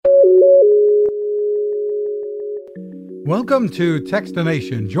Welcome to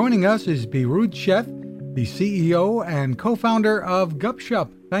Textination. Joining us is Birud Sheth, the CEO and co-founder of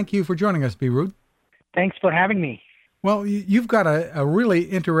Gupshup. Thank you for joining us, Birud. Thanks for having me. Well, you've got a really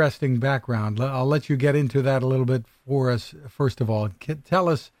interesting background. I'll let you get into that a little bit for us, first of all. Tell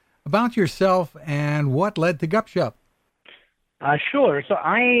us about yourself and what led to Gupshup. Sure. So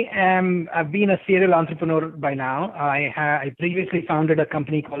I've been a serial entrepreneur by now. I previously founded a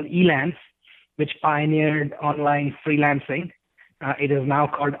company called Elance, which pioneered online freelancing. It is now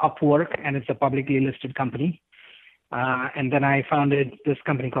called Upwork, and it's a publicly listed company. And then I founded this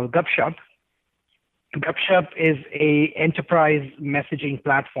company called Gupshup. Gupshup is a enterprise messaging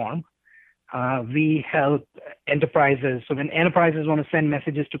platform. We help enterprises. So when enterprises want to send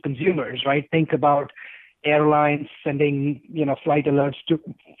messages to consumers, right? Think about airlines sending, flight alerts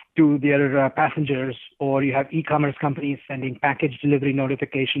to their passengers, or you have e-commerce companies sending package delivery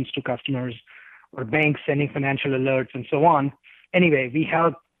notifications to customers, or banks sending financial alerts, and so on. Anyway, we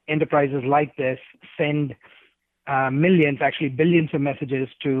help enterprises like this send millions, actually billions of messages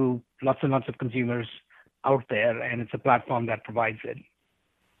to lots and lots of consumers out there, and it's a platform that provides it.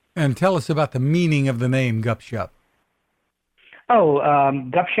 And tell us about the meaning of the name Gupshup.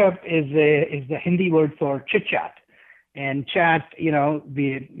 Gupshup is the Hindi word for chit chat, and chat.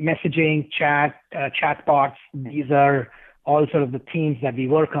 The messaging, chatbots. These are all sort of the themes that we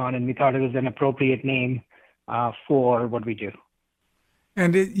work on, and we thought it was an appropriate name for what we do.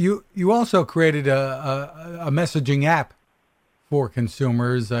 And you also created a messaging app for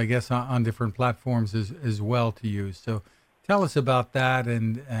consumers, I guess, on different platforms as well to use. So tell us about that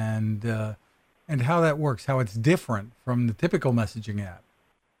and how that works, how it's different from the typical messaging app.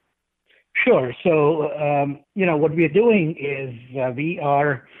 Sure. So, what we are doing is we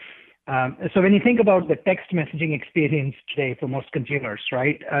are, so when you think about the text messaging experience today for most consumers,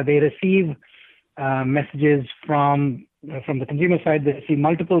 right, they receive messages from the consumer side. They receive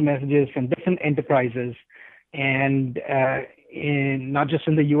multiple messages from different enterprises, and not just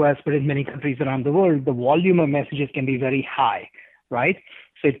in the US, but in many countries around the world, the volume of messages can be very high, right?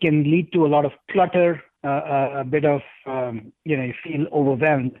 So it can lead to a lot of clutter, a bit of, you feel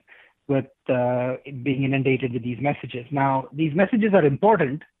overwhelmed with being inundated with these messages. Now, these messages are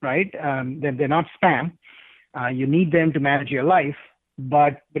important, right? They're not spam. You need them to manage your life,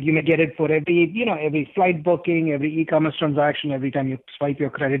 but you may get it for every flight booking, every e-commerce transaction, every time you swipe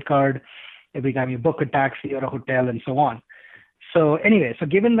your credit card, every time you book a taxi or a hotel, and so on. So anyway,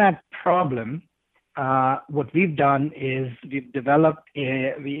 given that problem, what we've done is we've developed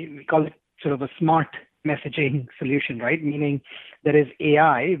we call it sort of a smart messaging solution, right? Meaning there is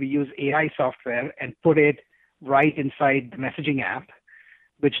AI, we use AI software and put it right inside the messaging app,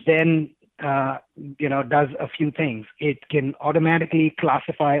 which then, does a few things. It can automatically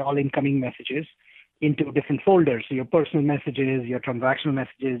classify all incoming messages into different folders. So your personal messages, your transactional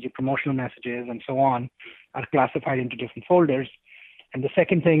messages, your promotional messages, and so on are classified into different folders. And the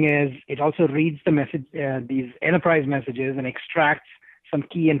second thing is it also reads the message, these enterprise messages, and extracts some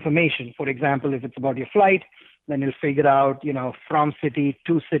key information. For example, if it's about your flight, then it'll figure out, from city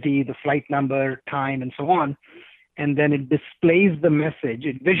to city, the flight number, time, and so on. And then it displays the message,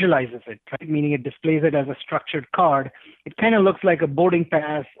 it visualizes it, right? Meaning it displays it as a structured card. It kind of looks like a boarding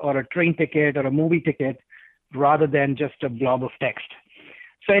pass or a train ticket or a movie ticket rather than just a blob of text.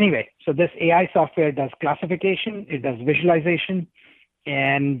 So anyway, this AI software does classification, it does visualization,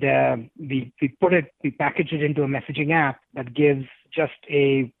 and we package it into a messaging app that gives just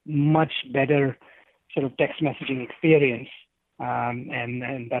a much better sort of text messaging experience.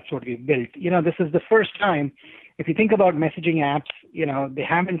 And that's what we've built. This is the first time, if you think about messaging apps, they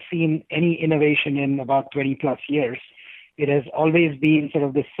haven't seen any innovation in about 20 plus years. It has always been sort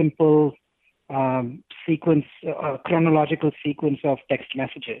of this simple sequence, chronological sequence of text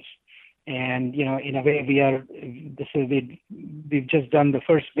messages. And, in a way we've just done the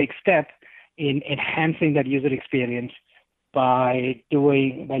first big step in enhancing that user experience by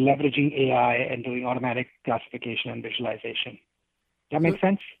leveraging AI and doing automatic classification and visualization. That make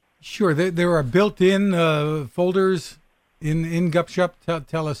sense? Sure. There are built-in folders in Gupshup.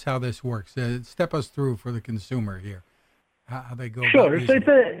 Tell us how this works. Step us through for the consumer here, how they go. Sure.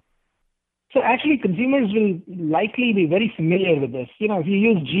 So actually, consumers will likely be very familiar with this. If you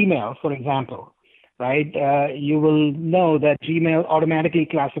use Gmail, for example, right, you will know that Gmail automatically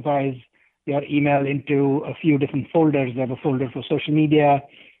classifies your email into a few different folders. They have a folder for social media,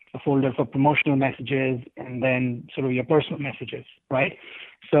 a folder for promotional messages, and then sort of your personal messages, right?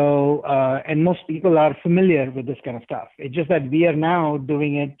 So, and most people are familiar with this kind of stuff. It's just that we are now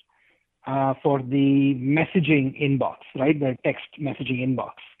doing it for the messaging inbox, right? The text messaging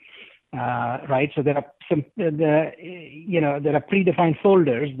inbox. right? So there are there are predefined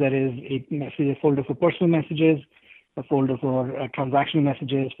folders. There is a folder for personal messages, a folder for transactional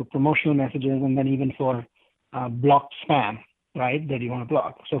messages, for promotional messages, and then even for blocked spam, right, that you want to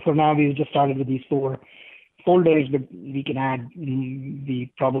block. So for now, we've just started with these 4 folders, but we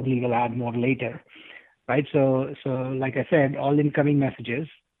probably will add more later, right? So like I said, all incoming messages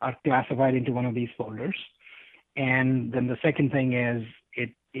are classified into one of these folders. And then the second thing is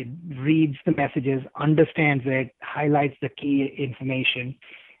it reads the messages, understands it, highlights the key information,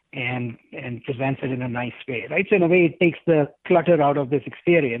 and presents it in a nice way, right? So in a way, it takes the clutter out of this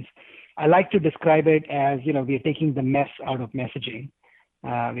experience. I like to describe it as, we're taking the mess out of messaging.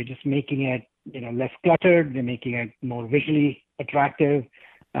 We're just making it, less cluttered. We're making it more visually attractive,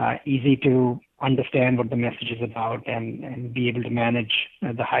 easy to understand what the message is about, and be able to manage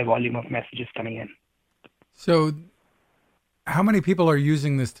the high volume of messages coming in. So how many people are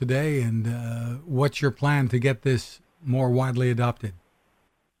using this today, and what's your plan to get this more widely adopted?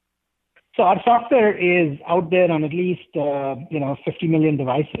 So our software is out there on at least 50 million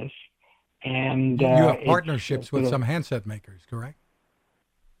devices, and you have partnerships with some handset makers, correct?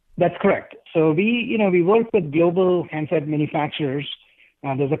 That's correct. So we work with global handset manufacturers.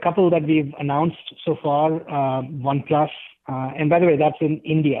 There's a couple that we've announced so far. OnePlus, and by the way, that's in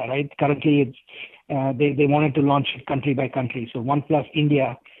India, right? Currently, it's they wanted to launch it country by country. So OnePlus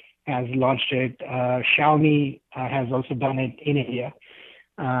India has launched it. Xiaomi has also done it in India.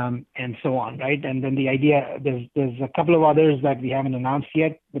 And so on, right? And then the idea, there's a couple of others that we haven't announced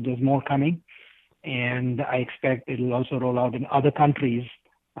yet, but there's more coming. And I expect it'll also roll out in other countries.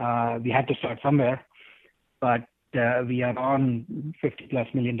 We had to start somewhere, but we are on 50 plus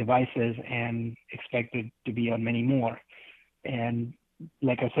million devices and expected to be on many more. And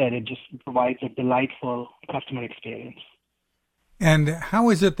like I said, it just provides a delightful customer experience. And how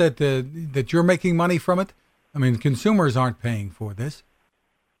is it that you're making money from it? I mean, consumers aren't paying for this.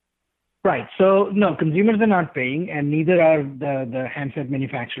 Right. So no, consumers are not paying, and neither are the handset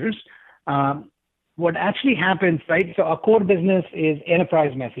manufacturers. What actually happens, right? So our core business is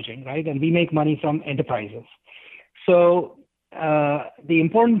enterprise messaging, right? And we make money from enterprises. So the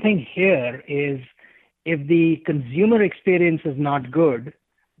important thing here is if the consumer experience is not good,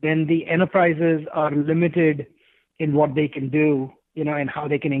 then the enterprises are limited in what they can do, and how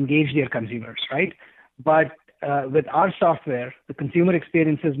they can engage their consumers, right? But with our software, the consumer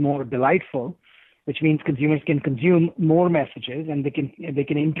experience is more delightful, which means consumers can consume more messages and they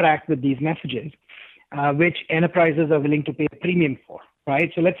can interact with these messages, which enterprises are willing to pay a premium for,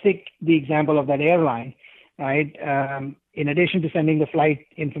 right? So let's take the example of that airline, right? In addition to sending the flight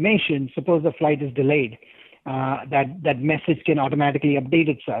information, suppose the flight is delayed. That message can automatically update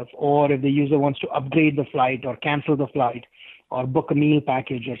itself, or if the user wants to upgrade the flight or cancel the flight or book a meal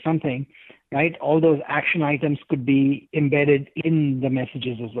package or something, right? All those action items could be embedded in the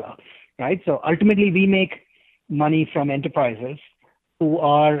messages as well, right? So ultimately, we make money from enterprises who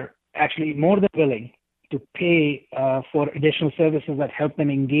are actually more than willing to pay for additional services that help them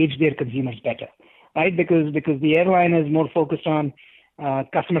engage their consumers better, right? Because the airline is more focused on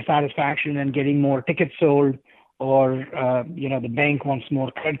customer satisfaction and getting more tickets sold, or the bank wants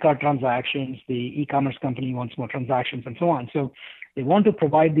more credit card transactions, the e-commerce company wants more transactions, and so on. So they want to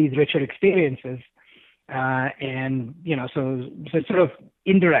provide these richer experiences, and so it's sort of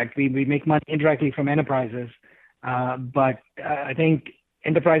indirect. We make money indirectly from enterprises, but I think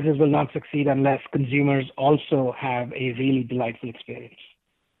enterprises will not succeed unless consumers also have a really delightful experience.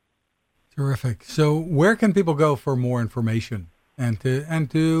 Terrific. So where can people go for more information and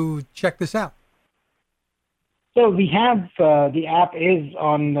to check this out? So we have the app is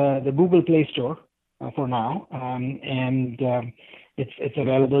on the Google Play Store for now, and it's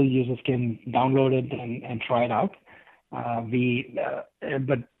available. Users can download it and try it out.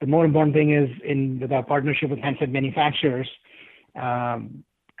 But the more important thing is with our partnership with handset manufacturers,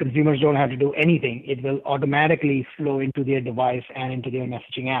 consumers don't have to do anything. It will automatically flow into their device and into their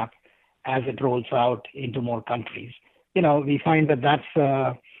messaging app as it rolls out into more countries. We find that's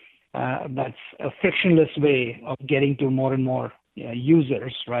a frictionless way of getting to more and more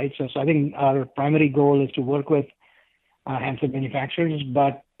users, right? So I think our primary goal is to work with handset manufacturers,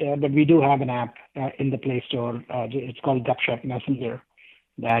 but we do have an app in the Play Store. It's called Gupshup Messenger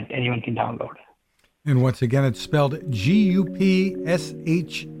that anyone can download. And once again, it's spelled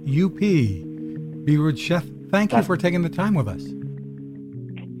Gupshup. Biraj Sheth, thank you for taking the time with us.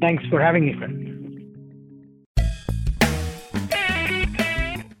 Thanks for having me, friend.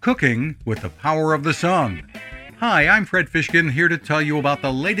 Cooking with the power of the sun. Hi, I'm Fred Fishkin, here to tell you about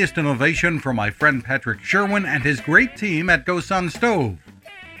the latest innovation from my friend Patrick Sherwin and his great team at GoSun Stove.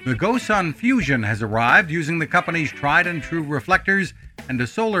 The GoSun Fusion has arrived using the company's tried and true reflectors and a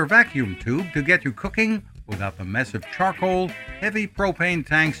solar vacuum tube to get you cooking without the mess of charcoal, heavy propane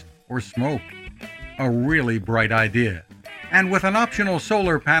tanks, or smoke. A really bright idea. And with an optional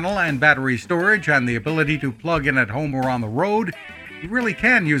solar panel and battery storage and the ability to plug in at home or on the road, you really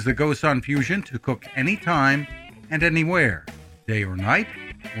can use the GoSun Fusion to cook anytime and anywhere, day or night,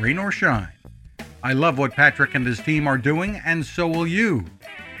 rain or shine. I love what Patrick and his team are doing, and so will you.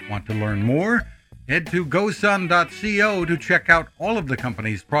 Want to learn more? Head to gosun.co to check out all of the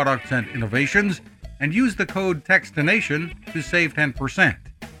company's products and innovations and use the code TEXTINATION to save 10%.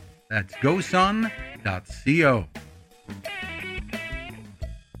 That's gosun.co.